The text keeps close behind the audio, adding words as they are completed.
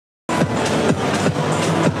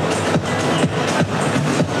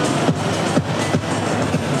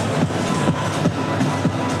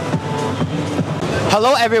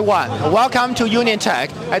Hello everyone, welcome to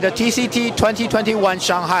UnionTech at the TCT 2021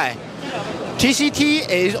 Shanghai. TCT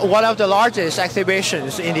is one of the largest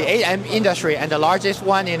exhibitions in the AM industry and the largest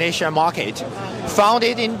one in Asia market.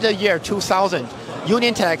 Founded in the year 2000,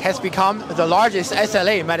 UnionTech has become the largest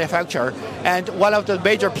SLA manufacturer and one of the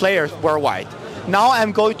major players worldwide. Now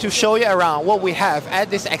I'm going to show you around what we have at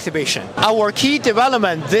this exhibition. Our key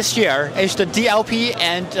development this year is the DLP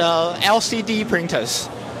and LCD printers.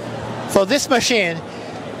 For this machine,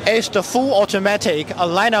 it's the full automatic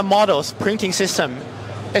aligner models printing system.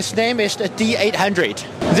 Its name is the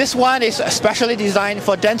D800. This one is specially designed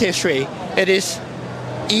for dentistry. It is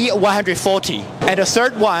E140. And the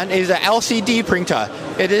third one is an LCD printer.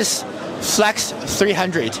 It is Flex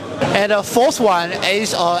 300. And the fourth one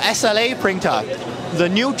is a SLA printer, the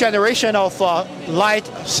new generation of Light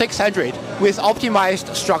 600 with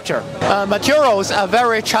optimized structure. Materials are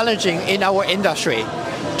very challenging in our industry.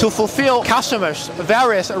 To fulfill customers'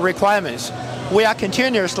 various requirements, we are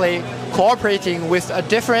continuously cooperating with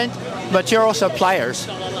different material suppliers.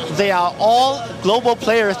 They are all global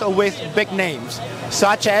players with big names,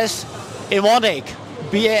 such as Evonik,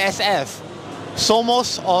 BASF,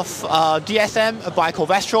 Somos of DSM by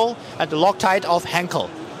Covestro, and Liqcreate of Henkel.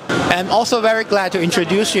 I'm also very glad to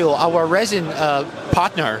introduce you our resin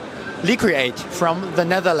partner, Liqcreate from the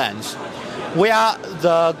Netherlands. We are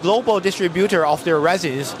the global distributor of their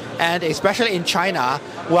resins, and especially in China,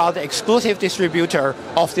 we are the exclusive distributor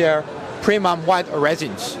of their premium white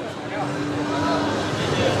resins.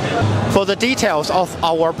 For the details of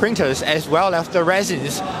our printers as well as the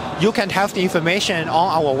resins, you can have the information on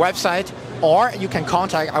our website, or you can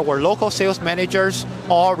contact our local sales managers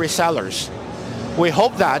or resellers. We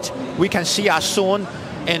hope that we can see us soon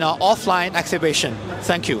in an offline exhibition.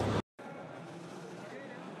 Thank you.